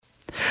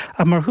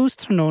A mar hús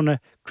tróna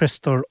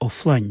Criostóir Ó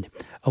Floinn,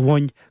 a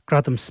bhain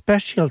gradam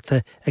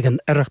speisialta ag an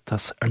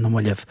iireachtas ar na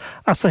muileh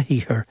as a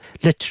híthar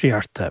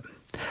litríarta.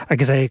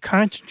 Agus é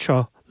caint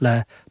seo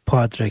le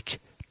Pádraig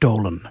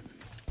Dolan.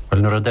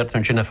 Wel, nuair a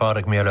deirtún sinna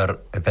fáraigh mélar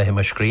bheithim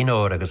a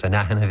scríóir agus a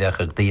nechan a bheach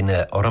ag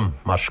daoine orm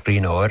mar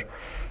scríóir,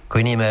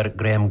 cuiní mar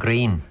Graham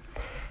Greene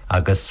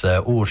agus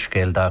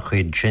úrscéil da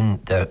chuid sin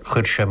de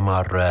chuirse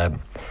mar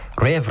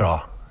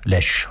réimhrá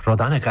leis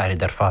rodanna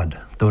gairid ar fad.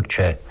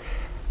 Dúirte,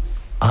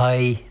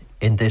 I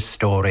in this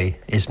story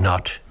is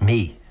not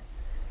me.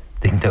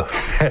 Dingdú.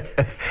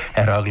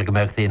 Agla go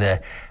meach daoine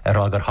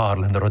agur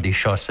hálan rudí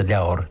seo sa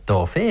leabhar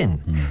dó féin.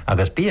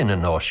 Agus bíon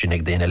an nás sin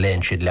ag daoine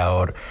léon siad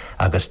leabhar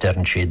agus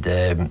dearn siad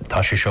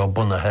tá sé seo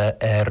bunathe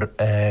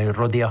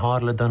rudí a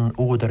hála don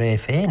údar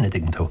féin,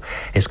 dingdú.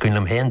 Is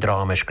cuinnam héon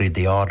drama scríd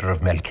The Order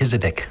of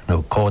Melchizedek,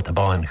 nó Cót a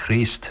Bán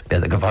Christ,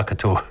 bead go bhacha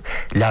tú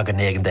leagan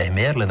éigen de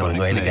mérlan ó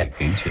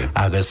Gaeilge.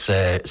 Agus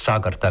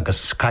sagart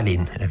agus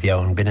calín a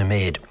bheann bine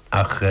méid.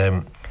 Ach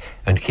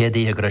an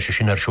chéadaí a gréise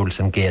sin ar siúil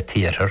san gé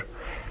tíarthar.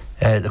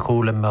 De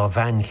chóla má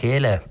bhain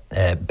chéile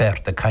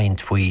bert a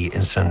caint faoi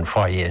in san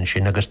fáie an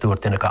sin agus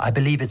dúirt inna I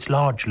believe it's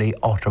largely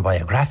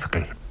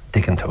autobiographical,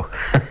 digan tú.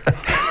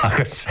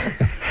 Agus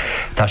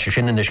tá sé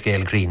sin in na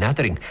scéal Green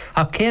Athering.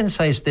 A céan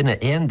sais duine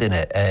éon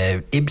duine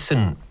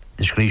Ibsen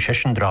scrí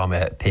sesin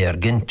drama Peer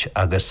Gynt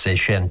agus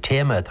sé an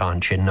téma atá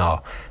sin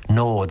ná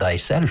Know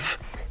Thyself.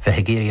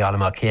 Bheit géirí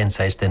alama céan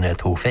sais duine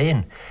tú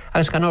féin.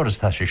 Agus gan áras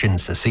tá sé sin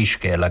sa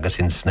síscéal agus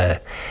in sna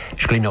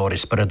scríóir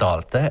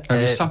spiridálta.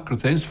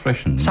 Socrates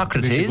freisin.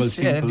 Socrates,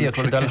 bhíoh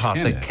sé dal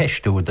háta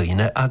ceistú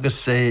daoine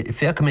agus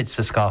fécamid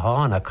sa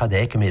scáán a cad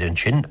éicimid an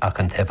sin ach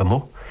an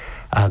tefamú.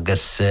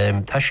 Agus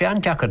tá sé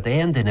an deacar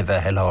déon duine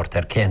bheith heiláirt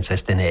ar céan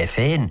sais duine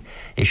féin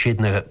I siad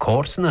na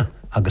córsanna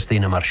agus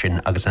daoine mar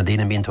sin agus na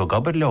daoine bíonn tú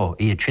gobar leo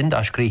iad sin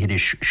dá scríhiad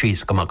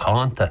síos go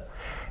macánta.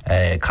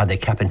 Cad é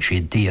ceapan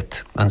siad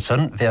díot. An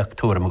san bheith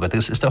túram agad,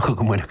 is docha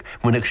go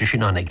muinnig sé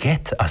sin anna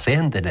get as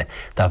éon duine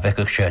dá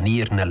bheiceh sé an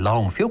ír na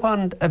lám.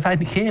 Fiúbhain a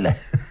bheith chéile.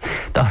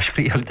 Dá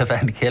scríocht a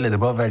bheith chéile, de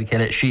bh bheith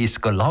chéile síos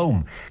go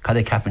lám, cad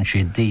é ceapan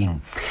siad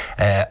dín.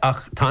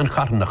 Ach tá an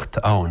charnacht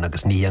ann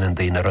agus ní an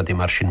daoine rudí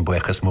mar sin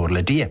buchas mór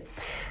le dia.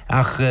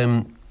 Ach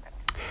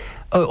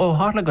ó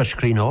hála go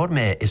scríóir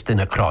mé is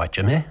duine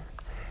cráite mé.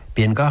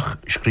 Bíon gach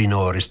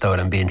scríóir is dóir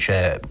an bíon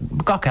sé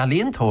gach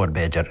alíonn tóir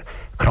beidir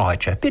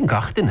cráite, bíon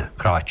gach duine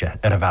cráite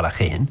ar a bhealach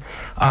chéin,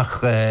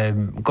 ach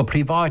go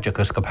príváide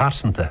agus go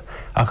persanta,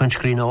 ach an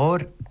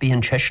scríóir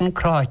bíon sé sin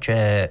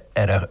cráite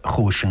ar a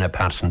chúisina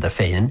persanta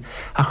féin,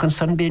 ach an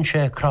san bíon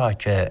sé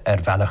cráite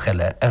ar bhealach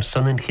eile ar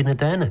san an chinna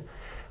déine.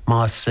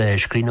 Más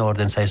scríóir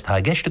den sais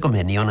tá geiste go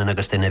míon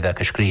agus duine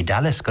bheith a scrí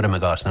Dallas go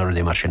meás nó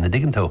ruí mar sinna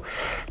digan tú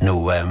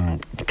nó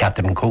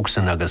Catherine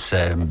Cookson agus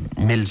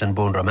Mills and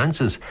Bone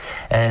Romances.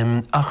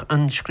 Ach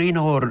an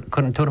scríóir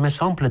chun túir me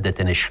sampla dit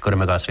inis go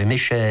meás bhí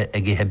mise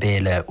a githe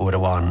béle ó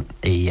amháin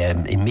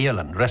I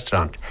Milan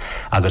restaurant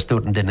agus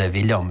dúirt duine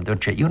bhí leom dúirt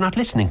sé, you're not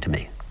listening to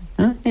me.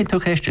 Níl tú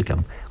chéiste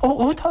gom.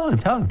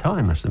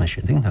 Time, as the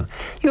mission thing.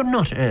 You're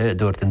not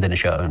dúirt an duine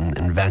seo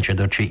an venture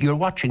dúirt sé, you're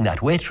watching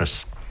that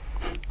waitress.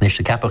 Nis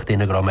de capach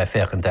duine go mé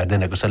féchan ar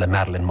duine agus le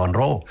Marilyn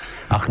Monroe.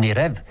 Ach ní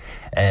raibh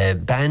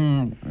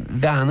ben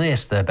bhean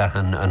éiste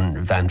bechan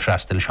an bhean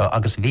freistal seo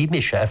agus bhí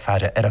mise a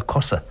fearre ar a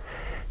cosa.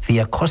 Bhí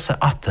a cosa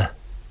ata,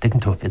 digan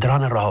tú, bhí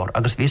dran a ráir,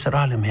 agus bhí a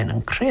rálim hen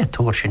an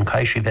créatúir sin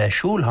caiisi bheith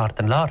siúlthart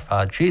an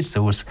lárfad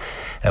Jesus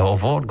ó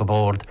bhór go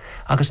bórd,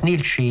 agus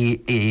níl si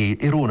I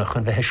rúnach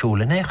an bheith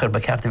siúla néchar ba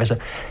ceartta bheith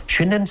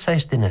sin an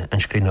sais duine an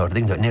scríóir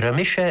digan tú. Ní ra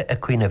mise a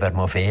cuine bhar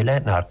má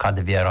féile nar cad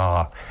a bhí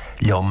rá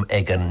leom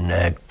ag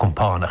an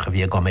compánach a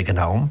bhí gom ag an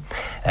nám,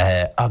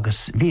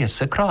 agus bhí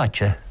sa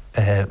cráite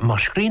mar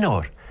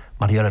scríóir,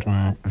 mar dhear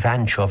an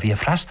bhean seo bhí a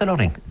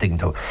freistalóring, digan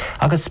tú.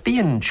 Agus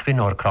bíon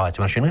scríóir cráite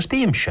mar sin agus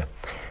bíam se.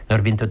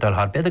 Nar bhín tú dal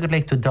thar beidir go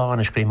leith tú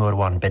dána scríóir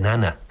bháin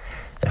banana.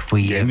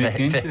 Fuoi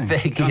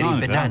bheith géirí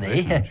banana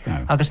éhe.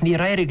 Agus ní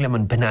rairig le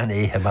an banana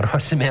éhe, mar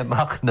thusa mé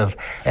machnamh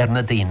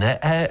na daoine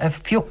a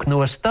fiúc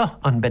nuasta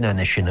an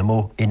banana sin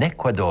mó in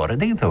Ecuador,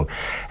 digan tú.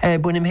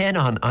 Bunim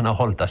héana an a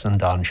holtas an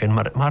dáin sin,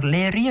 mar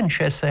léiríonn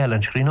sé saoil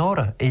an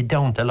scríóra I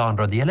daanta lán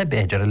rodí eile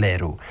beidir a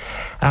léirú.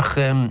 Ach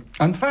an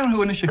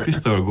fearthúna sé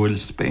Criostóir ghfuil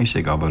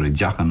spéise gabar I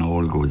deachan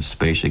óil ghfuil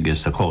spéise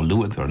gus a chó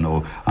luadar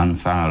nó an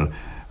fear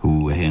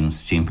who hen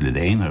simply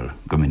éinar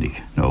gominnig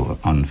nó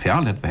an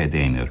fearlet bheith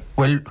éinar.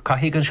 Well,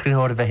 caithigh an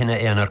scríóir bheith hinna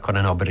éinar chun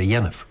an obair a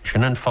dhéanamh.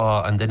 Sin an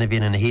fá an duine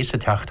bhíon in híos a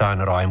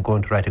teachtáin ar I'm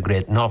going to write a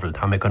great novel.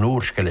 Tá mé an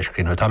úrscéil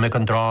scríóir, tá mé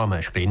an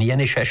drama scrín,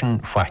 dhéana sé sin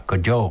faic go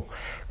deo.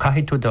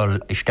 Caithigh tú dul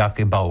isteach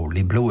I bail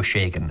I blua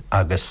ségan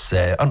agus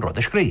an rud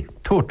a scrí,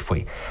 tuairt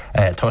faoi,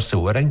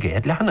 tosúir an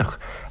géad lehanach.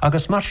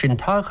 Agus mar sin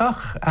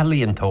tágach a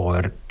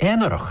líontóir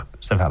éanarach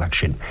sa bhealach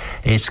sin.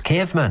 Is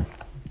caveman.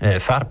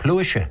 Far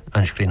plúise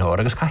an scríóir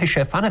agus caiith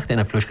sé fannacht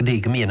ina plúis go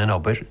dtí go míon an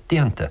obair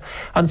dianta.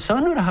 An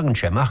sanúair a hagann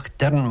sé amach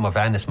dearn má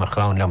bheannas mar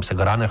chláin leom sa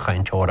goránna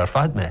chainteóir ar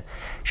fad me.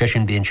 Sé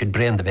sin bíonn siad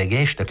brean de bheith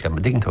géiste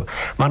le digan tú.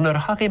 Mar nuair a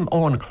hagim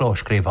ón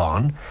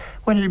chlóscríomháin,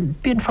 Well,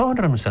 bíon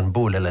fádarm san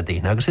bóla le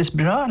dtíine, agus is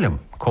brálam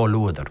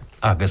cóúdar,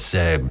 agus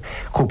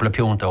cúpla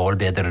piúnta óil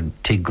beidir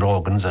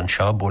tigrógans an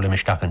seo bóla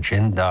misteach an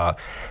sin, da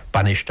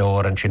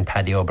Banistóir an sin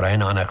Paddy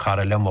O'Brien anna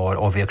charla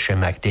mór ó bhíoh sin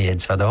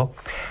MacDades fadó,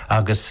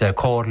 agus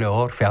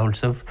cóirleór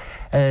fealsamh.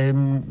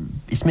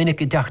 Is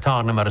minic I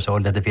deachtána mar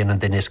óil a bhíon an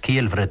duine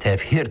cíalhre teh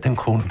hirt an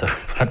cúntar,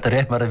 ar de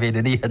réith mar a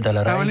bhíon níhe dal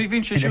a raig. Well,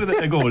 bhín sé siúd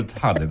a ggóil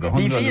hadda go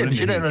Ní fíon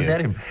sin ar a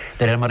derim.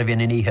 Der mar a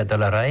bhíon níhe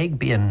dal a raig,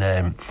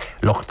 bíon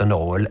locht an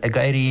óil, a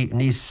gairí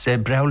níos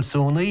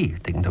breulsúnaí,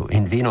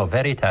 in bhíon ó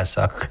veritas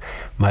ach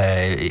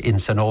in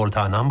san óil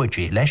tá an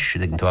ambudí leis,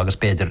 agus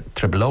beidir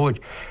triblóid.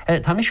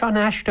 Tá mi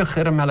seán eisteach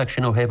ar a meach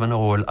sin ó hebh an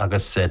óil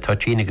agus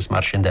tátíine agus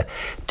mar sin de.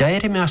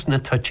 Dair meas na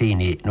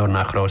tátíine nóair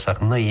nach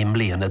rásach 9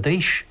 mbliana a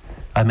dís.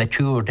 A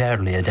mature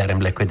derly a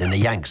derim le cuid in a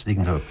Yanks,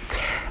 dign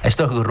Is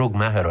toch a rug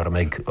meher or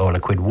meg all a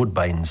quid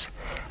woodbines.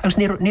 Agus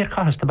near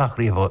chahas tabach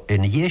rivo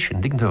in a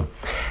yeshin, dign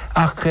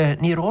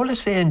Ach, near all a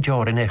say in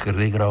jar in echer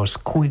rigraus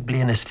cuig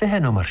blian is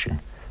fehen o marsin.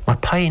 Maar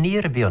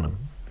pioneer bionum.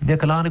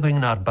 Vekalana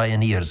going naar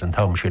pioneers and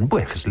Tomshin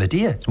buches le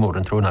dia. It's more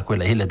than thrown a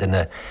quilla hilla than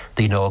a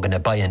dinog and a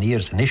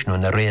pioneers and ishno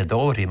and a red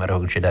ori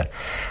marog shidder.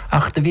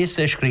 Ach, the vis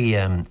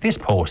vis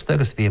post,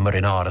 agus vi mar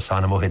in aras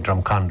anamo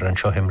hidram kandra and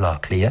show him la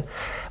clear.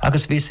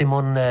 Agus vi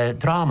simon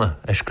drama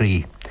a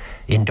scree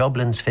in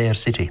Dublin's fair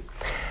city.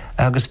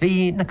 Agus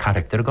vi na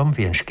character gum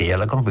vi en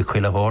scale gum vi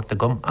quilla vort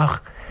gum ach.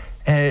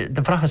 De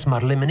vrachas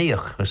mar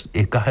limeneach,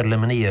 I gahar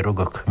limeneach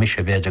rugach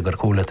mishe veja gur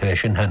coola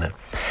sin henne.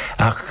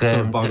 Ach,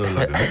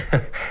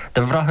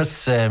 de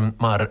vrachas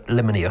mar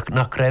limeneach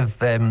nach ref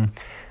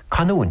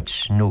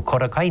canúnt nó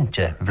cora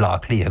cainte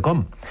vlach lia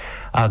gum.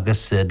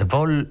 Agus de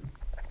vol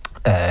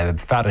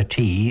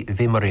faratí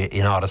vi mar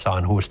in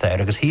arasan hústair,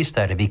 agus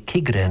hístair vi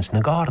kigrens na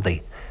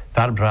gardi.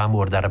 Far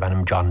bramúr dar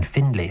abanam John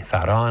Findlay,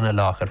 farana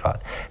lachar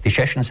fad. Vi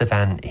session sa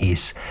fan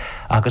hís.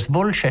 Agus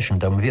vol session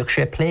dum, vi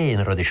sé play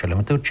in a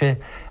rodishalim, tuche,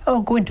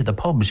 go into the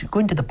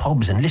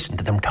pubs and listen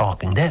to them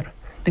talking there.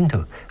 Ding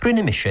to.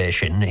 Rinne mi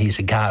sin, he's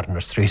a Gardner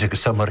Street,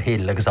 agus Summer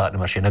Hill, agus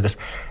atna sin, agus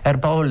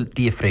baul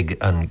diafrig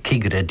and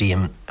kigre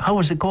diem. How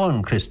is it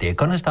going, Christy?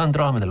 Gonna stand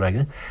drama the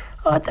like?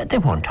 Oh, they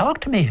won't talk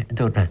to me,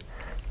 don't they?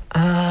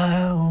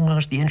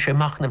 As the inche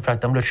machna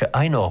fact I'm not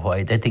I know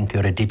why they think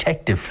you're a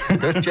detective.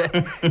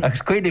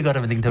 Agus cuide got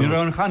everything to. You're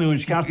on canú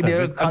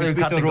scarta.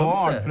 Agus bit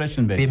raw fresh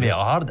and be me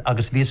hard.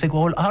 Agus vi say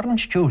all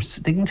orange juice.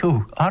 Digging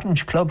too.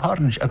 Orange club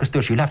orange. Agus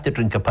you'll have to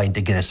drink a pint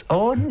of Guinness.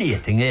 Oh,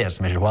 nothing else.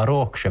 Me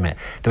warok sheme.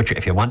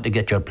 If you want to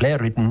get your play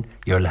written,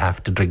 you'll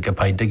have to drink a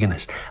pint of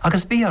Guinness.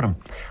 Agus biarum.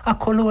 A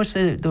colos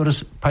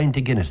doors pint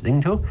of Guinness.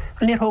 Ding too.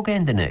 And you're hog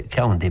ending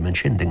count him and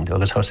shin ding too.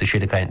 Agus house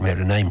shit a kind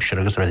mere name sure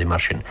agus ready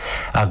marchin.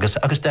 Agus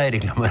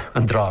Deirig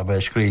an drama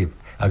scríb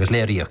agus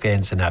léiríoch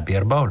éins an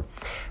abíar báil.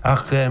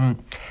 Ach,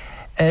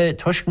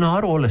 tuis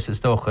gnáir ólas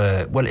is doch,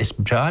 well, is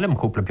brealam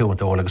cúpla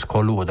piúnta ólagus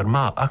cóúdar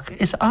má, ach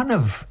is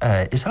anamh,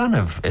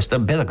 is da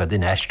bedaga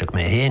din eisteach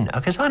mé héin,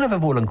 ach is anamh a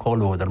bhólan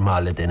cóúdar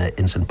má le dine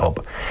in san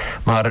pub.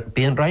 Mar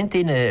bíon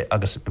reintíine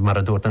agus mar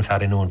a dúirt an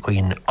fearinún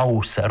chuoin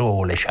ás ar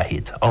óla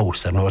shahid,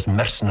 ás ar nós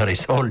mercenary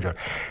soldier,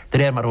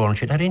 de mar ólan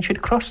siad ar ein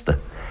siad crosta.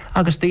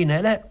 Agus dyn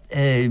eile,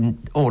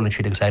 ólan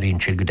siad agus arín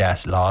siad go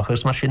deas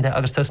láchas mar sin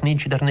agus tas nín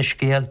siad ar na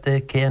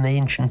scéalte céan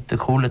éin sin de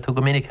chúla tú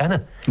go minic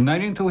henne.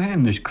 Nairinn tú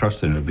hen is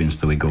crossan ar bins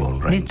tú I gól,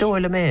 right? Ní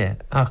dóile mé,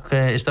 ach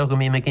is tó go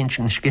mí me gin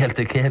sin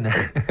scéalte céana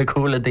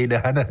chúla dína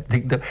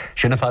henne.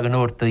 Sinna fagan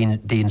úr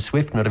dín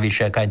Swift nor a bhí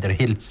sé kind ar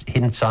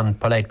hints on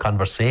polite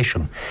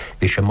conversation.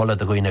 Bhí sé mulla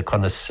a goine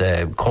conas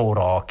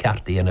córá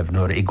ceartaí anamh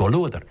nuair I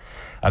gólúdar.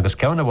 Agus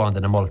ceanna bháin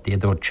in a multi a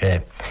dúirt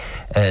sé,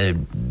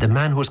 the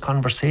man whose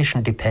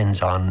conversation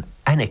depends on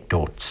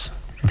anecdotes,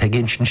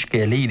 Veginchen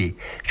Scalini,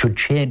 should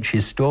change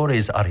his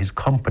stories or his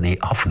company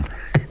often.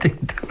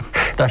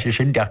 That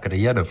is in Dakar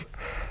Yanov.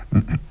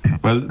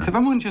 Well, the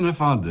Vamunjan of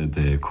father,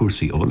 the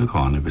Kursi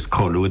Olacon, was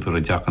called Luther a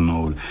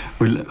Jacanol.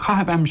 Well,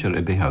 how amshire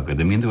a behaga?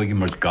 The mean the way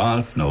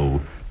golf no.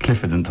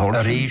 Clifford and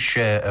Thornton. Rís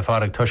a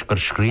farag tuisgur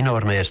scrín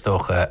o'r meas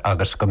doch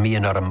agus go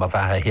míon ar a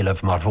bheithe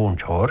hillah mar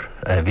bhúntóir,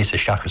 vís a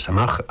seachas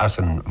amach as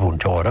an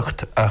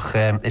bhúntóireacht, ach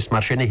is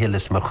mar sinna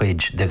hillas mar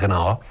chuid de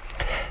gná,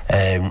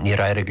 ní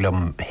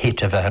rairiglum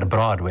hit a bheith ar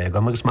Broadway,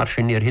 agus mar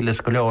sin níor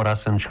hillas go leor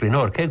as an scrín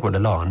cé bhfuil a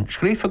lán,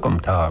 scrífa gom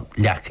tá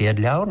leachiad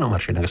leabhar nó mar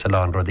sin agus a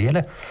lán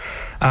rodíile,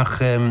 ach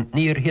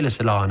níor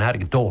hillas a lán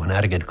ergid dóhan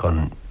ergid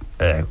chun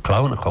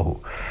clown chohu.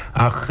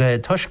 Ach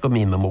tuis go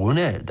mí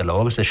mamúna, de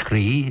lágus a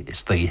scrí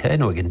stíthe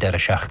nó gin deire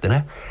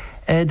seachtainna,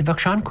 de bheag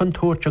sean chun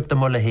túirteach de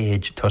molla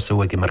héid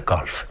tosú ag mar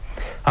golf.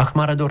 Ach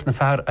mar a dúirt na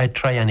fear I'd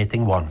try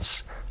anything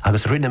once,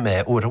 agus rinne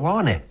me uair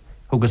bháine,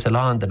 thugus a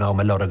lán den á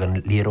me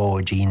loragan líró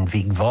dín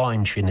bhíg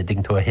bháin sin a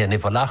ding tú a héana I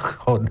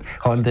bhalach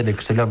chun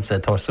dunig sa lumsa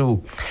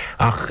tosú.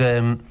 Ach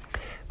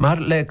mar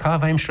le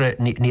cábhaimsre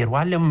níor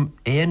bhailim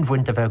éon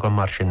bhainte bheith go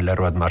mar sin le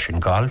rud mar sin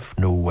golf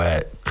nó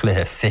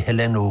cluthe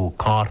fichile nó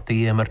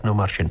cártaí mar nó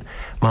mar sin.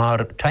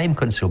 Mar time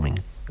consuming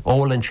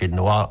ólann siad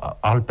nó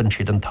alban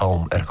siad an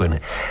tám chuine.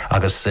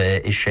 Agus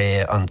is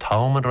sé an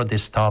táman rud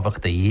is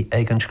tábhachtaí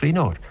ag an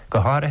scríóir. Go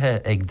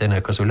háirithe ag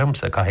duine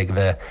cosúlamsa caiigh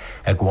bheith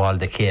ag gháil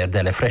de céir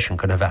de le freisin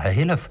chuna bheitthe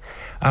hiilemh.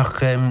 Ach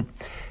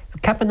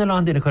ceapan na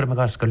landína chuir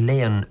agus go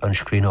léon an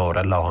scríóir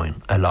a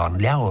lán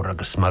leabhar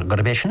agus mar gur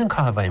bhééis sin an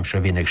cábhaim se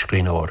bhín ag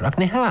scríóir. Ach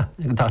ní ha,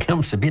 dá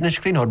lumsa bína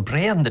scríóir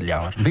brean de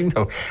leabhar.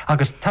 Bíntó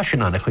agus tá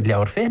sin anna chud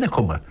leabhar féna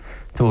cuma.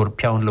 Túr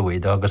peann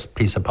luid agus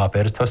pís a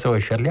papir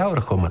tosáid sé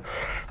leabhar cuma.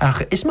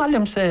 Ach is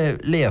málim sa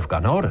léamh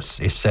gan áras,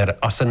 is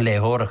as an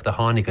léóireacht a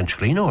tháinig an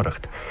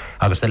scríóireacht.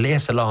 Agus a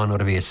lés a lán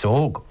ar a bhí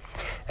sóg.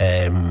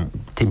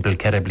 Timpel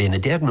ceir bliana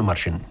déagna mar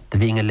sin, de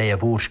bhí a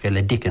léamh úrsce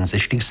le Dickens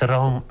is tí sa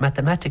rám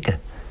matematica.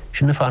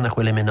 Sinna fána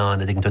chfuil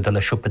minána ding tú le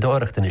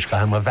siúpadóireachta is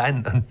chaim a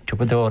bhain an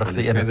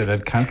siúpadóireachta.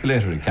 Beidir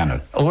calculator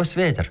ceannar. Ós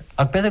féidir.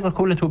 Ach beidir go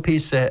coolla tú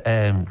písa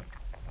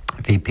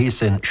hí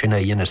písan sinna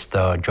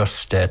dhéanasta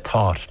just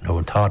tart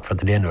nó tart fra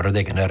déanú a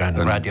dgan ar an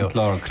radio.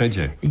 Clár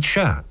creide.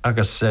 Se,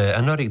 agus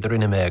an orig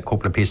dorinne me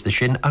cúpla písa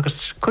sin,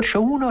 agus chur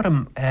seún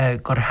orm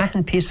gur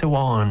hahan písa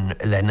bháin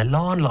le na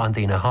lán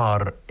dína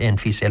thar an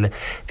físile.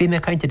 Bhí me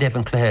cainte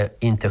defan clé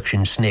intach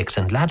sin Snakes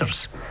and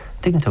Ladders.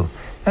 Dign tú.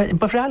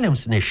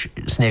 Bafráliamsan is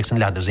Snakes and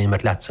Ladders í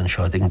mar leatsan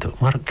seo dign tú.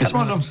 Is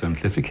má lomsan,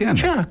 clificean.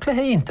 Se,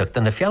 cléthe intach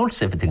den na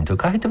fiáilsih dign tú.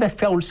 Caithint a bheith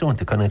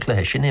fiáilsúnta chun an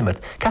cléthe sin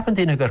émart. Capan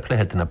dína gur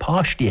cléthe na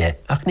páistí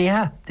ach ní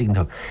ha, dign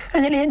tú.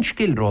 An éon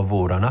scilró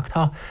bhór ach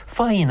tá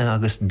fáine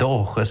agus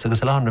dóchas agus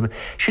alána.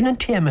 Sin an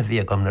téama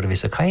bhí agam nar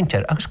bhís a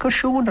caintear agus gur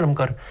siúnarm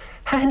gur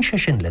hain se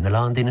sin le na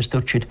landína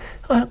stúid.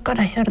 God,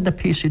 I heard the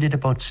piece you did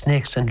about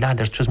Snakes and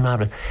Ladders tras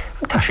mar.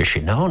 Tá sé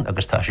sin nán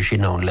agus tá sé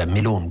sin nán le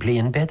milliún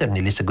blian beidir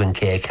ní lís a gunn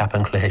cé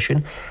capan cléthe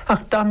sin. Ach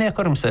dá mé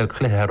chum sa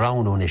cléthe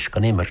ránún is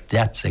gan immer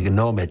leat ag an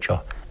nóméid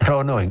seo.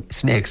 Ránóing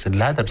Snakes and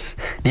Ladders.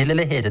 Ní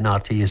le héad an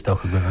RT is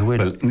doch go bhfuil.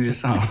 Well, ní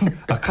is á.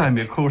 A caiim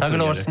mé cuat. Tá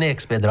go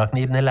Snakes beidir ach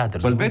ní na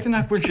Ladders. Well, beidir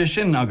nach bhfuil sé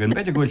sin agan,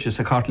 beidir bhfuil sé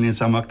sa cartlín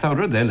samach tá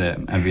rud eile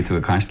an bhí tú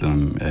a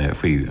caislam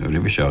faoi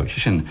ribh seo.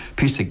 Sin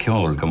písa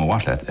ceol go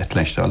bhhaile et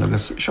leistáil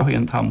agus seo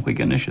an tam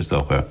chuig an is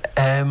dócha.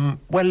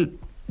 Well,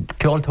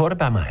 ceol tóra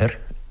bamahir.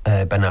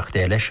 Benach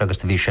déiles agus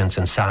bhí sin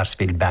san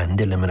Sarsfield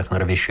band le manach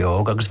nar a bhí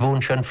seog agus bhún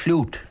sin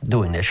flút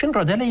dúine sin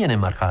rud eile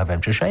dhéanam mar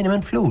chaibhaim se séine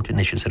man flút in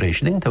is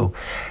rééis ding tú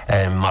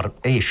mar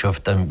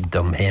éisioft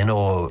dom héan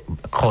ó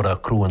chora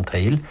crúan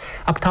tail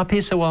ach tá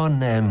písa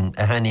bháin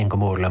a haíon go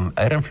mórlam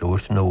ar an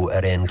flút nó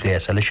ar éon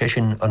gléas le sé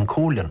sin an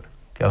cúlan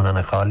ceann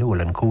anna cháúil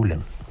an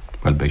cúlan.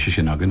 Well, béis sé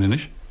sin agan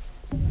inis?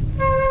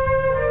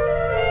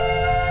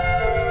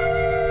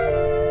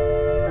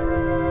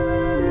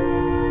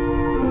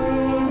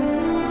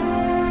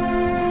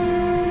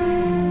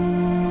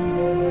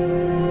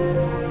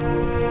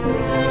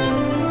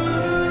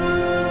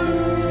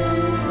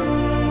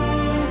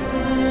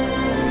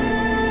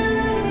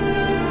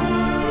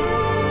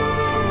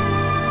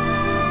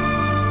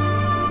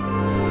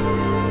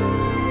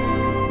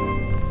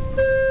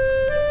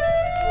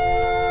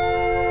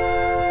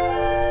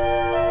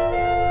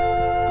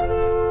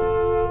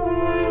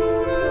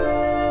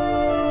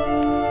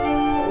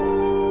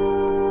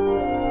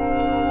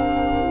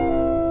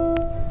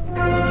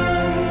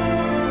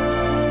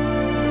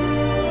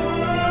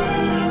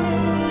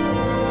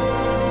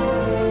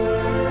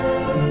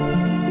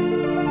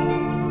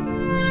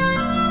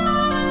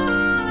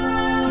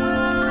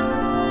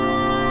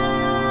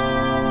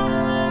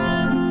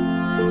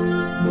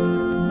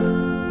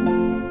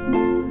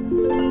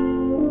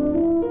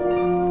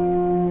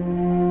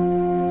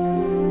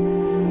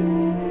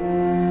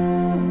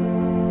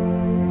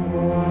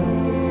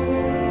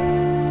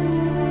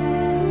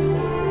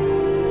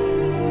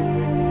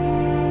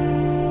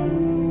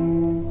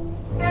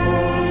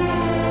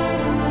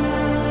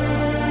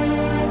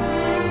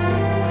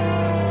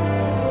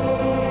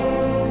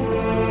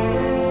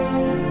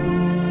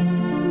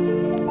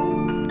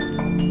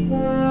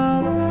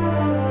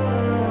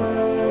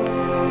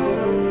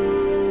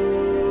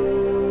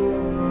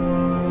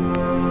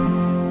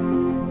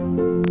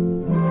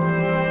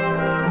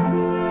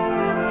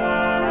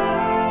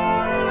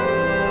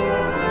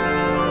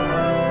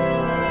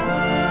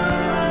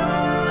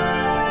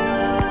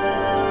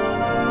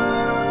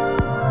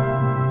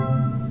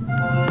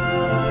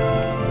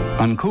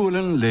 An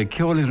cúlan le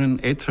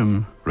ceolaíonn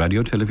éitrim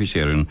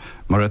radio-telefíséireann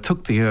mar a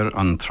tuchtaíar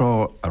an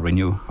trá a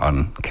rinneú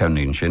an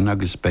cearnaíonn sin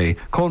agus bé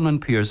Coleman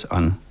Pierce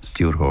an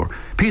stúrthór.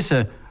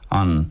 Písa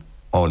an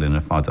álinn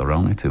a fad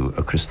aránna tú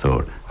a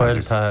Criostóir.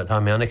 Well, tá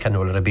meanna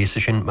canúla a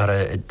bísa sin mar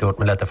dúirt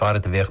me le a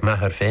farad a bhéh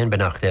methar féin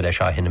benach déile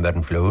se hinna mar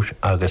an flúr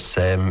agus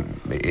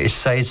is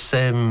sais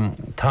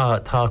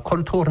tá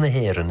cultúr na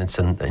héireann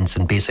in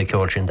san bísa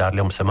ceol sin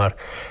darlumm sa mar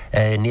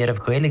níamh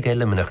gaeilge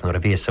eile manach nuair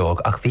a bhíosóg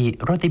ach bhí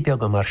rudí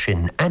beag mar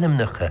sin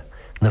anamnacha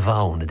na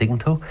bhána dign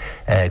tú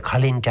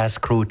chalín jazz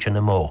crúte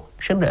na mó.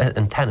 Sin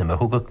an tanime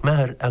thugad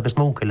mear agus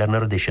múca le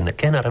na sin na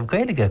cenar ah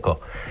gaeilge go.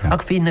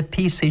 Ach bhí na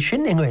písaí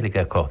sin in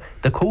gaeilge go.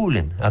 De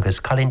cúlin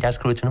agus chalín jazz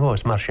crúte na mó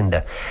mar sin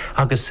de.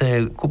 Agus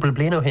cúpla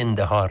blian ó hin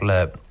de thar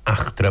le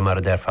achtra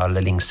mar derfall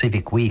le ling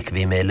Civic Week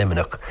vi me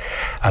limenach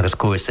agus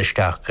coes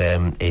isteach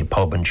e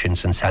poben sin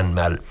san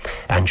mal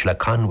Angela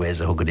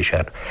Conway's a hugad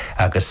isher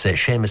agus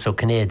Seamus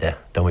O'Canada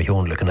da we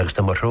húnlik agus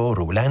da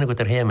marróru lena gut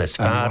hemes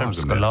farm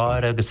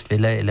skolar agus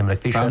fille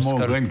limenach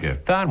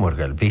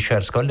farmorgel vi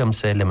shar skollum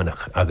se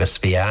limenach agus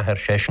vi her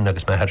session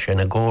agus me her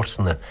sena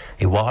górsna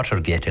I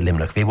Watergate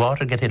limenach vi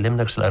Watergate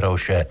limenach la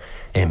roche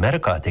in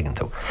America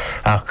dignto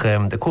ach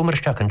de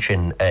komerstaken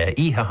sin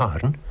Iha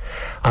Harn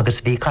agus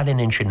vi callin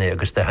in sin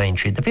agus de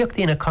hainsi de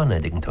vioctina canna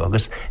dignto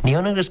agus ni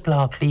agus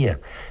bla clear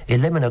I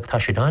limenach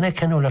tashidane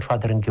kenul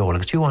father and geol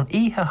agus you want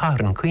Iha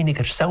Harn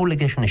queeniger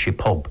sauligish si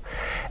pub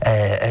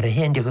a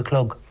hendige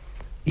clog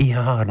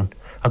Iha Harn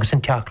agus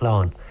in teach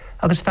lán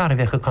agus fear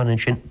bhecha canin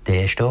sin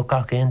déistó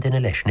gach éon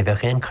duine leis ní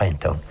bhecha éon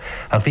caintán.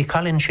 Ach bhí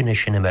callinn sinna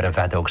sinna mar a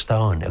bheadóg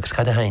stáin agus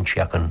cad a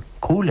hainsi ach an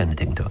cúlan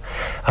dingdó.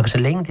 Agus a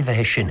léng di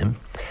bheithe sinnim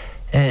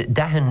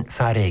dahan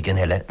fear éigen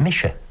eile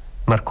mise,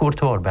 mar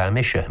cuairtóir be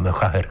mise me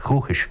chahar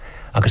chúchis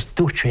agus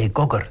dúirt sé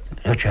gogar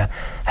dúirte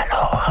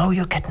hello, how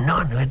you getting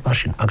on?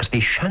 Agus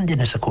bhí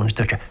seandina sa cúnas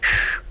dúirte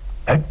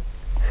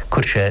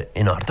Kurse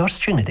in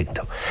ardorstrinne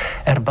digto.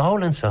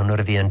 Baulen sa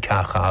nur vi an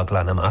teacha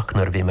aglan amach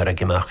nur vi mar a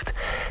gemacht.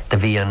 Da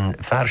vi an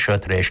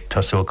farsjöt reist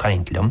to so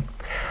kaintlum,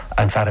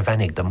 an far a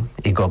venigdum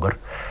I gogur.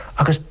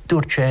 Agus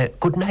dúirte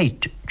good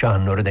night,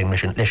 John nur a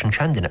degmishin leishin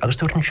chandine. Agus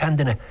dúirte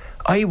chandine,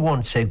 I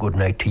won't say good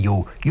night to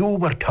you. You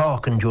were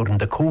talking during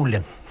the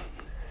cooling.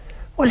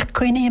 Well,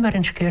 coine mar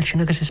an scéil sin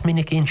agus is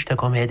minic insta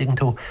go méidign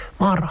tú,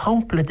 mar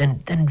hampla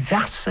den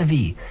vesa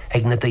bhí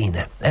ag na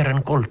daine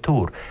an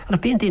cultúr.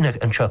 Agus bíon daine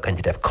an seo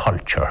kind of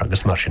culture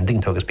agus mar sin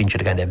dingtó agus bíon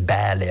siad kind of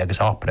ballet agus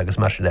opera agus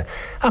mar sin.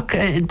 Ach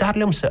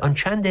darlumsa an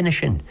seandaine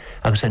sin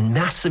agus an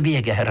mesa bhí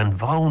ag an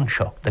bhain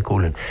seo de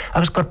cúlan.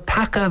 Agus gur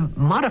paca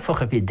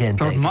marafocha bhí déint.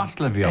 Gur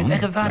masla bhí an.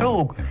 Ag a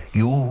bharóg.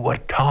 You were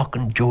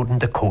talking during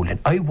the cooling.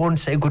 I won't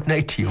say good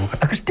night to you.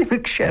 Agus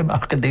dimig sem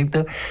ach gan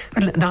dingtó.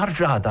 Nar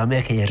rád am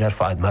eich éir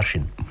fáid mar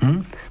sin.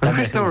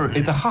 Criostóir,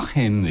 I de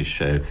chachin is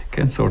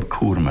cén sort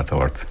cúram a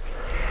tort?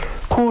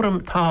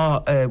 Cúram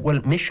tá,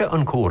 well, mise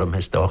an cúram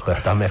is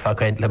dochar, da me fa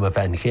caint le ma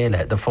fen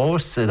chéile. De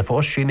fós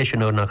sí mise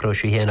nôr nach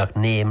roisi hénach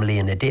neam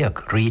líana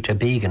déag, rita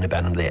bígan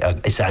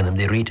is anam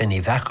di rita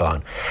ní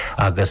vechán,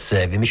 agus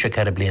vi mise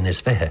cara blian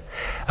is fihe.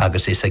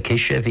 Agus is a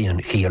kishe vi an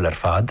chiel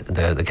fad,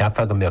 de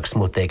capfag am meag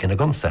smut éigen a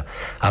gomsa.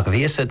 Ag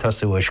vísa tá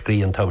sú a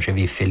scrían tam sé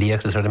vi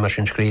filiach, is mar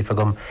sin scrífa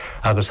gom,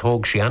 agus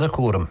hóg sí anna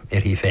cúram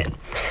hi féin.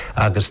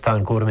 Agus tá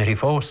an cúram hi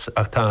fós,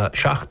 ag tá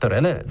shaothar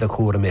eile de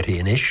cúram hi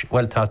inis,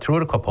 well tá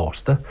trúr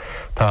copósta,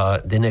 Tá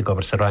duine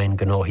gobar sa rain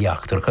gnóí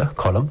achtarcha,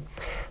 colm,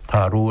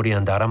 tá rúri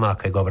an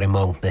daramach gobar I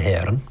mount na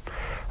héran,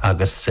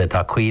 agus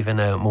tá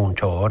cuihanna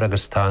múntóir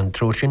agus tá an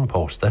trúr sin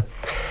pósta,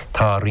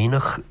 tá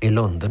rínach I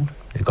London,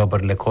 gobar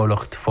le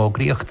cólacht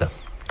fógríochta,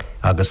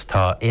 agus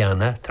tá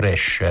éana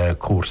treis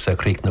cúrsa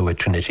Creek Nua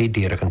Trinity,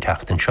 díreach an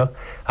teachtain seo,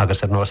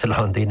 agus nós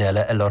Landín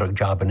eile lorach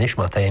jabanis,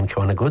 má tá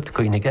ceanna gud,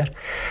 cuiniger,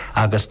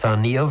 agus tá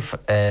níomh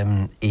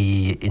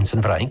I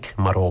Insan Frank,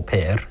 mar ó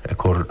pér,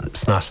 cúr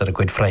snasar a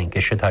gud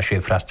Frankische, tá sé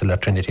freistal le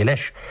Trinity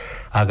leis,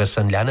 agus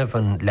an leanamh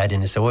an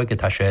ledin is óige,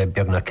 tá sé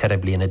beagna cera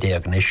bliana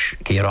déagnis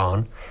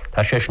Gírán,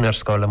 tá sé sin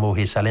scoil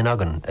amóhí salin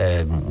agan,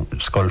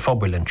 scoil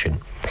fóbuilin sin.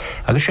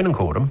 Agus sin an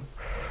cúram,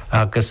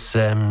 agus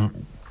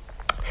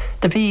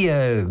Da bhí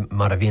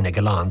mar a bhína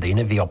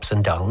Galandína, bhí ups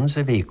and downs,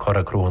 a bhí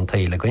cora crún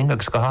taile goin,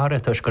 agus go hára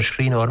tuis go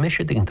scrín o'r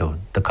mise digntú.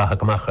 Da cacha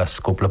gomach as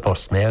cúpla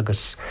post me,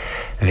 agus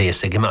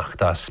bhés a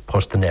gemacht as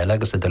postanele,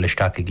 agus a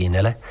dylistach a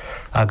gínele.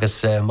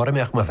 Agus mar a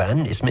meach ma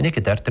fen, is minnig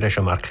a dertar eis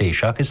a mar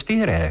cléisiach, is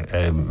fíre,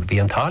 bhí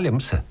an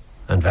taliumsa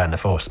an bhean a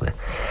fós me.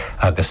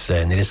 Agus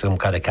nid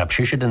cad a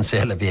capsiisiid an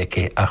sela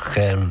bhéci, ach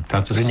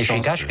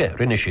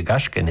rinne sí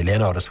gasce, ni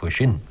léan áras fwy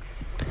sin.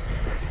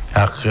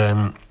 Ach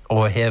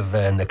ó hef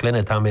na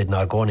glynne tamid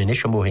na gcóin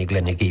isimúhí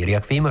glynne gíri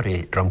ach bhí mar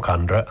I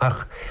dromcandra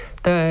ach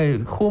de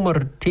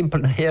chúmar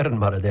timpel na héran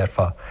mar a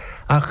derfa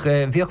ach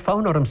bhíoch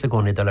fáin orm sa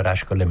gcóin dal ar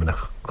eis go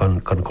limenach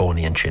con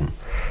cóníon sin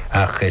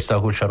ach is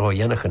dagúil se ró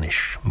dhéanachan is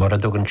mar a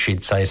dugan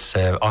siad sais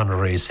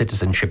honorary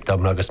citizenship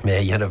dam agus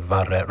mé dhéanamh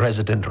mar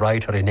resident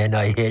writer in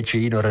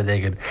NIHE nor a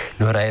dhégan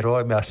nuair a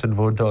roi me san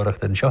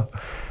bhúrdóireacht an seo.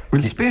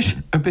 Well,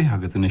 spéis a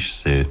béhagad an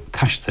is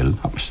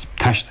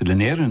taistil in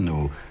éan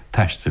ó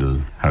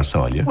taistil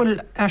haarsáile? Well,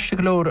 eiste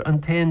glór an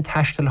tain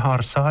taistil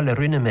haarsáile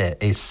rinne me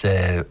is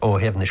ó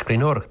hefna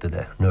scrínoireachta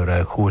de,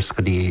 nuair a chús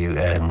go dtí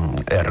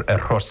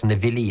chos na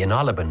bhilí in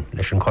Alban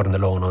leis an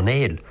cornalón ó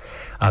néil,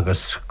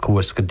 agus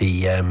chús go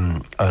dtí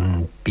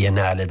an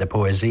Biennale de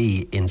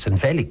Poesie in San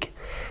Felig,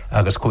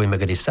 agus cuaime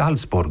go dtí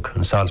Salzburg,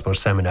 an Salzburg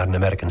Seminar in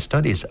American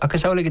Studies,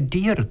 agus ála go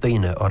dír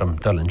daine orm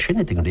dalan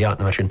sinne dign dí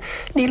atna sin.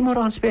 Níl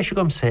mór an spéisi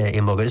gom sé I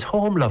mogad is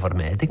home lover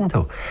me, dign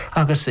tú.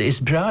 Agus is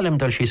bralam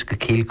dal sís go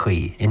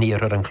cílcuí in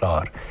íar ar an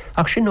clár.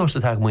 Ach sin nós a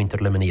tag muinter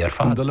le man íar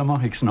fad. Dal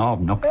amach ag snáb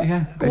noch,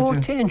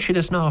 Ó, tein siad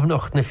a snáb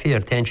nocht na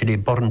fér, tein siad I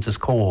Burns'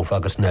 Cove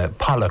agus na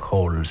Palach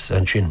Holes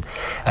an sin,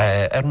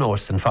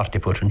 nós an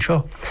fartipúr an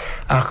seo.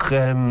 Ach,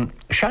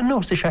 sean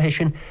nós a se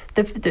sin,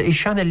 is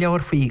seanna leor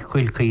faoi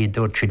chuilcaí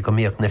dúirt siad go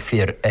míoch na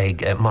fear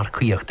ag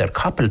marcuíocht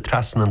capel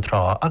trasan an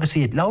trá, agus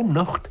iad lawn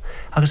nocht,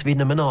 agus bhí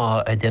na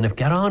maná a déanamh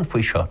garán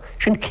faoi seo.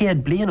 Sin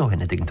céad blian ó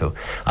hinna dign tú,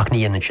 ach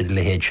ní dhéanann siad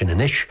le héad sin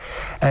inis.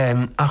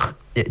 Ach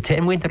te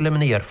muinter le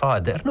maní ar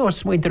fád,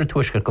 nós muinter a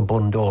tuaisgur go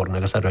bundórn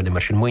agus a roidir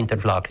mar sin muinter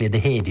bhlach le de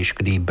héadis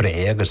go dí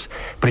bre agus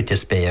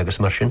British Bay agus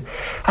mar sin.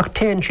 Ach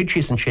ten siad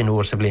sísan sin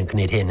úr sa blian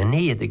cníad héna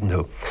ní dign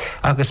tú.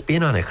 Agus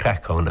bíon anna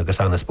chreachán agus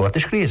anna sport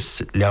is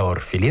grís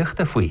leabhar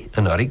filiochta faoi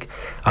an orig,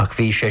 ach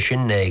bhí sé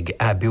sin ag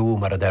abiú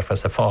mar a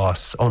derfas a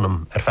fás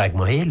onam ar feig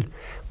mo héal.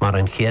 Mar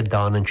an chéad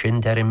dan an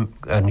sin derim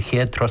an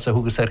chéad tros a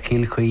thugus ar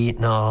cíl chuí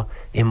ná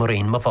I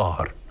morín ma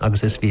fáthar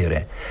agus is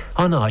víre.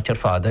 An áit ar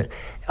fáda,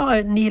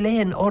 ní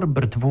léon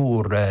orbert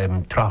mhór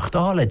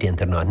trachtála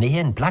déantar ná, ní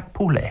léon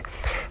Blackpool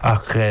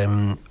ach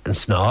an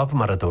snáb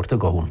mar a dúirta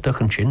góntach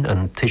an sin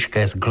an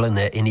tuisces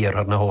glunne iníar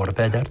ar na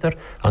hórbeidirtar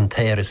an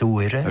téir is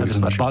uire. Agus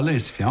balle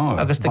is fiar,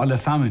 balle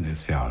famine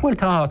is fiar. Well,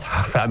 tá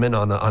famine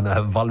an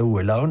a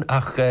valúir lán,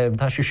 ach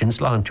tá sé sin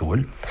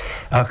sláintúil.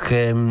 Ach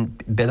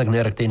bedag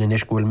neirech daine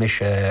isgúil mis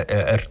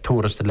ar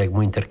túrasta le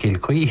muinter cíl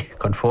chuí,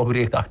 chun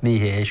fógraíocht ach ní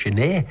hé sin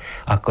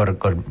ach gur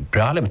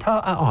brealim tá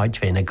a áid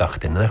féinna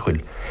gachtain na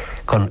chuil.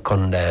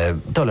 Con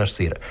dollar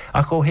sire.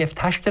 Ach ó hef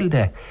tastel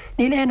de,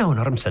 ní léon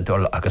an armsa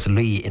dul agus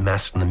lí I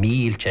meas na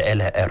mílte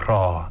eile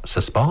rá sa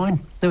Spáin,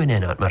 nó in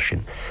éad mar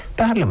sin.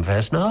 Berlam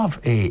fes náf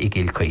I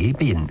gil chuí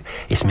bín.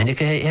 Is minic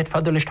éad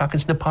fadul is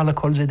takins na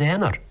palacols I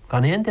déanar.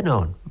 Gan hen den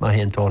án, ma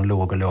hen tón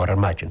lóga leor ar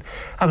maidin.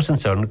 Agus an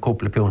sörn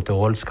cúpla piúnta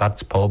ól,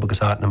 Scots pub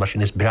agus át na mar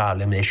sin is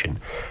brealim é sin.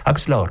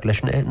 Agus láir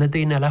leis na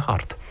dtíine eile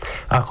hart.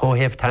 Ach ó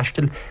hef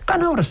tastel,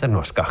 gan áras ar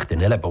nos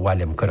gachtain eile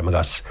bhhailm chum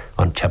agus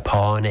an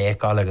Japán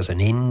éáil agus an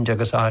Ind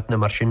agus át na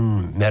mar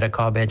sin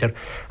Mericá beidir.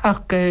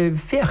 Ach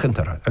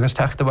féchantar agus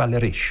teachta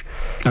bhile ríis.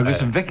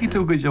 Agus an veci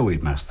tú go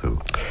joid meas tú?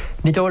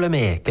 Ní dóla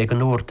mé, ge go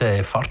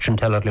núirta fortune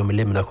teller le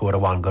limna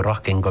chóir bháin go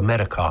rocking go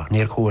Mericá,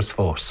 níor chós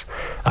fós.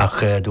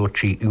 Ach dúirt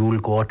sí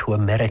úl go to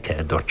America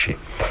dúirt sí.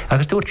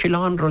 Agus dúirt sí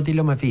lán rodí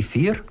le a bhí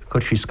fír,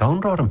 chuir sí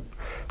scánráram.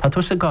 Tá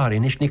tú sa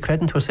gárin is ní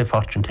credan tú sa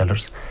fortune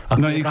tellers.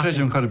 No, ní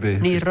credim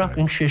charbé. Ní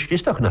rocking síos,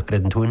 istach na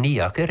credan tú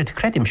níach,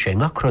 credim sé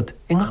ngacrod,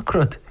 I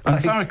ngacrod. An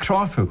fear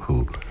cráfu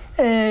cúl?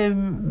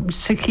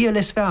 Sa cíal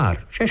is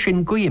fear, sé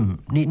sin guim,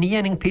 ní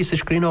dhéaning pís a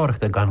scrín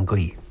áireachta gan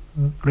gui.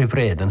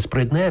 Rivréad an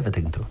sprid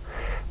nefating tú.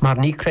 Mar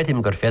ní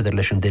credim gur féidir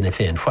leis an duine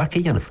féin,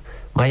 fuaci dhéanamh.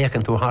 Má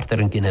dhéachan tú hart ar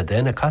an gine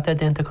déna, cata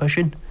dénta chu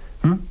sin?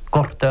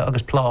 Gorta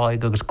agus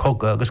pláig agus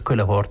coga agus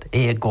cuilehort,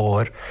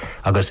 góir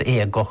agus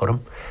gochorm.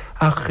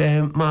 Ach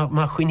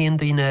má chuinean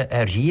daoine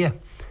ar dhé.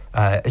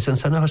 Is an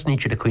sanachas ní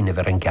siad a cuine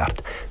bhar an gceart.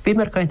 Bhí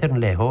mar caint ar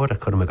an léthóir a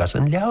chum agus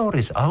an leabhar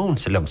is ann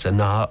sa lumsa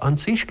ná an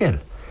síscéil.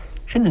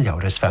 Sin an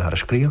leabhar is fear a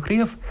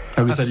scríomh.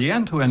 Agus a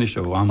dhéan tú enna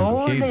seo am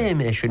ó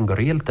léim é sin go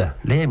rialta,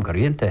 léim go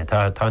rialta.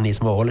 Tá níos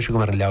móla go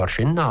mar an leabhar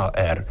sin ná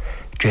ar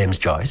James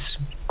Joyce.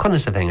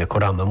 Conas a bheithe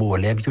chorám a mór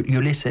leh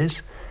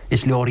Ulysses.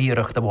 Is leor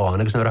íireacht a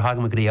bháin agus nuair a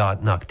hagam a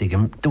gríad nach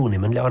tuigim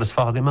dúnim an leabhar is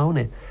fágam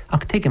mána.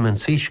 Ach tuigim an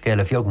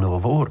síscéil a bheag nó a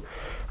bhór.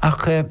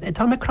 Ach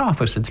tá me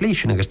cráfas a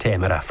tlísin agus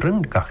téimar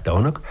affran gach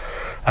dánach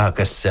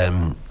agus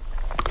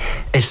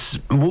is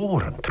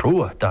mór an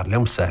trua dar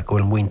lemsa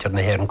goil muinter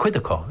na héir an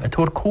cuideá a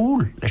túr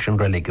cúl leis an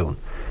religiún.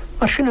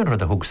 Mar sin an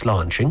rud a thug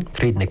sláin sin,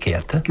 tríd na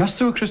céirta. Mas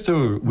tú,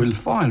 Criostóir, bhfuil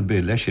fáil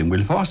bé leis sin,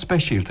 bhfuil fá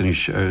speisialta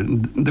is,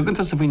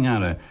 dogantas a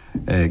bhíneara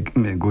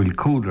goil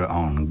cúdra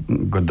an,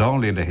 go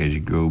dála le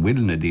héid go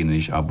bhfuil na daine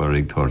is aber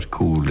ag tuairt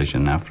cúl leis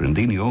an affran,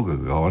 daine óga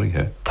go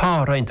áirithe.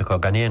 Tá roinnta go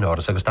gan éon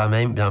áras agus tá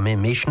mé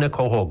míisina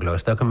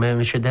cóthóglas, da go mé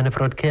sé denna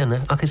frod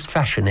céna, ach is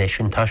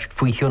fascination tá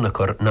faoi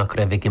hiúnachar nach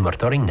raibh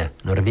gimartarinne,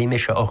 nuair a bhí mé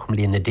se 8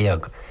 mbliana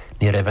déag.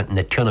 Ní raibh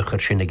na tionachar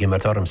sinna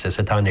gimartarm sa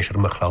táis ar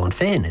machlán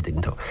féin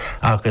dign tú.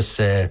 Agus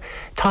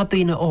tá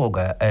daine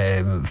óga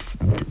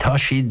tá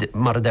siad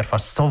mar a derfa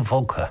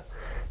sómhógha,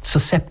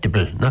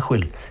 susceptible nach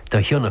bhfuil do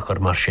hiúnachar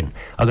mar sin.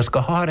 Agus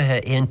go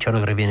háirithe éon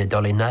tionachar a bhína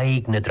dul I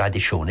naig na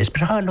tradiisiún. Is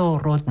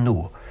bráló rud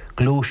nua,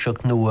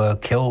 glúiseach nua,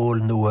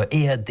 ceol nua,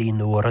 éadaí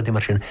nua, rudí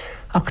mar sin.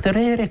 Ach tar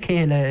éire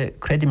chéile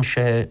credim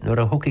sé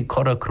nuair a thucaigh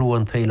cora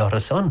crúan tail ar a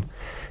son,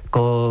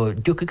 go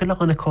dúca go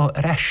lána có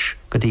reis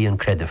go dtí an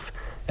credibh.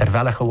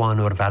 Bhealach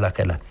amháin ar bhealach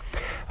eile.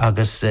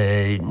 Agus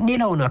ní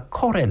lána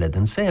choréile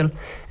den saoil,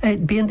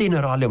 bíon daoine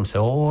ráliomsa,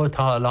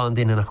 tá lán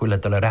daoine nach chuile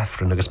dul a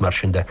refran agus mar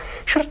sin de.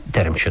 Seir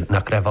deirm sin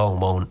nach raibh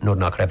ámán nuair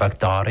nach raibh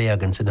agdáraí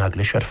agan sin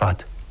aglis ar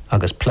fad.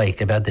 Agus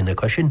pleic a bheith duine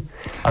co sin.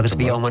 Agus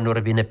bhí ámán nuair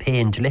a bhína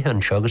péint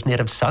lehan seo agus ní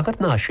raibh sagart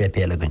ná sé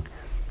péalagan.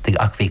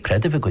 Ach bhí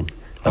credibh agan.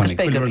 Agus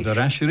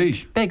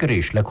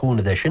begaríis le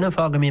cúna de sinna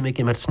fága mí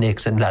me mar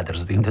snakes and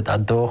ladders, bhín a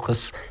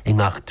dóchas I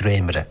ngach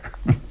dréimre.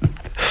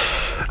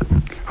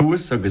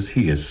 Huas agus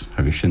hías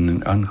agus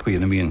sin an chuoin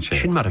na míon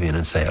sé. Sin mar bhíon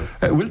an saoil.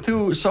 Bhfuil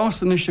tú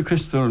sásta is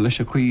Criostóir leis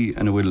a chuí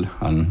an bhfuil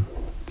an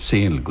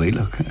saoil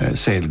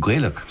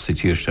Gaelach sa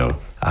tíir seo?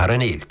 Ar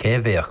an íl,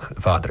 cé bhéach,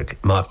 Pádraig.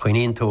 Má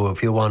chuoíonn tú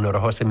fiúháin ar a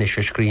thosa mis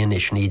a scríon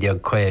is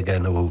nídeag chuige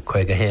nó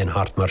chuige héan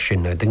hart mar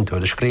sin, ding tú,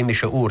 a scríim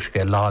is a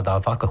úrsce lád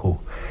a bhacathú,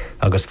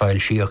 agus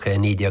fáil síocha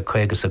nídeag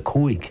chuige sa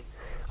cúig.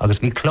 agus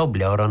bhí club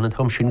lear an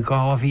thum sin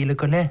 2000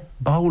 go le,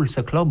 bail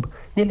sa club,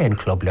 ní leon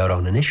club lear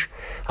an inis,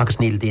 agus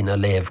níl dína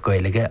léamh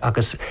Gaeilge,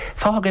 agus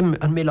fágim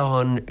an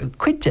Milan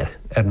cuide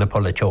na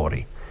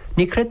polytóirí.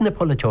 Ní cred na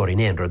polytóirí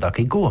néonrad ach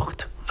I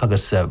gocht,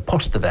 agus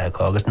posta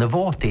bheith agus na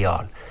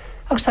bhótaíáil.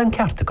 Agus tan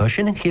cearta go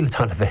sin an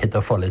chiailtána bheith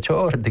a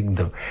polytóir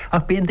digdú.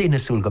 Ach bíon daoine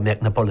súil go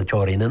meach na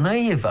polytóirí na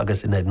naomh,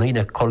 agus ina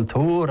naoine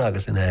cultúr,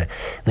 agus ina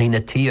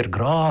naoine tír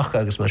grách,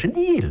 agus mar sin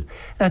níl.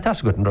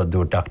 Tás go an rud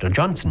dúr Dr.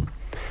 Johnson.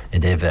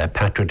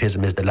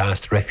 Patriotism is the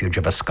last refuge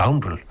of a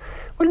scoundrel.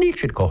 Well, níl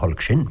siad go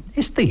holg sin.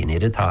 Is daoine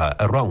tá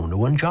a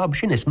ránú an job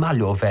sin is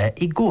máileo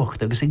bheith I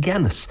gocht agus I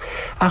gceannas.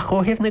 Ach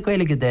ó híomh na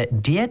Gaeilge de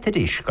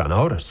dietadís gan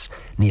áras,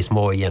 níos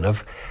mó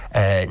dhéanamh,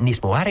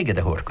 níos mó airige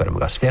de thuair gom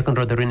gas. Féach an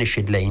rud a rinne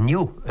siad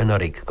léinniu an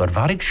airig, gur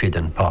bharrig siad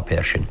an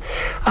pápéir sin.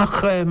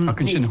 Ach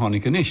an sin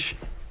tháinig anis.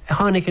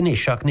 Tháinig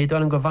anis, ach ní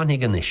dólan go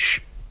bhanig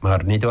anis. Mar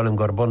ní dólan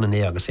gur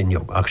bunaí agus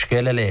inniu, ach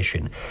scéile lé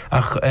sin.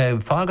 Ach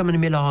fágam in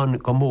Milan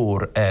go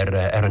mór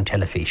an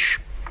telefís.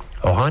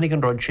 Ó hánig an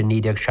rud sin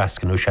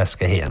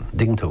 1960 héan,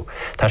 dign tú.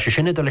 Tá sé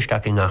sinna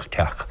dolisteach I ngach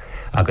teach,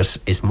 agus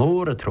is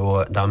mór a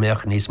tró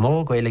dámeach níos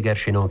mó Gaeilge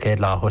sin ón céad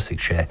lá thosaigh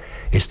sé,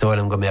 is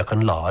tólam go meach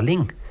an lá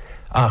ling.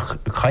 Ach,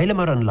 chaile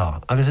mar an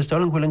lá, agus is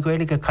tólam bhfuil an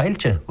Gaeilge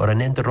caiilte, war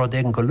an enda rud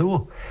éigen go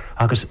luú,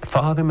 agus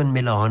fágam in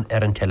Milan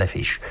an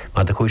telefís,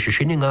 mar de chuise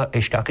sin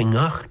isteach I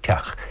ngach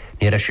teach,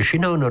 Níor sé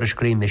sin an nuair a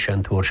scríim is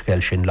an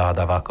túairscéil sin lád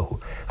a bhacaú,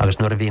 agus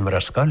nuair a bhí mar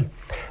a scoil.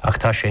 Ach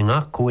tá sé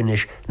ngach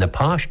cuainis na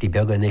páistí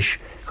beganis,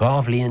 2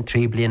 bhliain,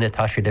 3 bliana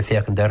tá sé de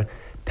fécandar,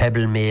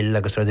 pebble méil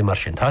agus ruí mar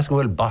sin. Tá go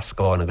bhfuil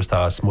bascáin agus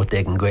tá smut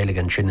ag an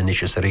Gaeilge sin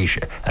is a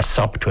ríise, a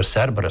sop tú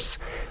Cerberus,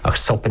 ach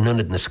sop in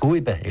nunad na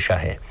scúibe is a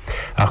hé.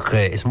 Ach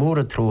is mór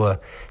a trúa,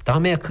 dá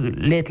méach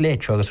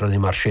léit agus ruí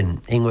mar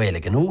sin I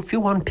Gaeilge. Nó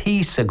fiúhan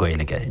pís a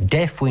Gaeilge,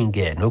 10 faoin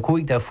gé, nó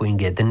 5 faoin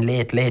gé, den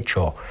léit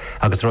seo,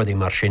 agus ruí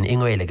mar sin I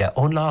Gaeilge,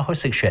 ón lá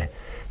thosaigh sé.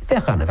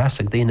 Bheach anna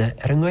bheasach daoine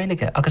an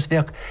Gaeilge, agus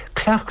bheach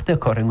cleachta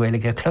chur an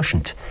Gaeilge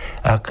cloisint.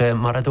 Ach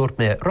mar a dúirt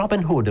me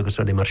Robin Hood agus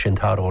ruí mar sin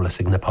tárólas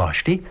ag na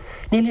páistí,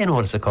 ní léon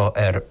ólas acu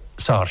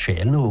sár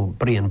séil nó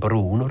bríon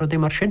barún ó ruí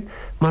mar sin,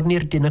 mar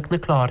níor duineach na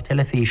clár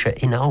telefíse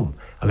I nám,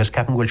 agus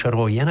ceapan ghfuil se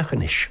ródhéanach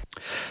inis.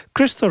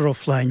 Criostóir Ó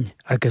Floinn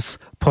agus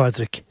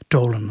Pádraig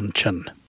Dolan an sin.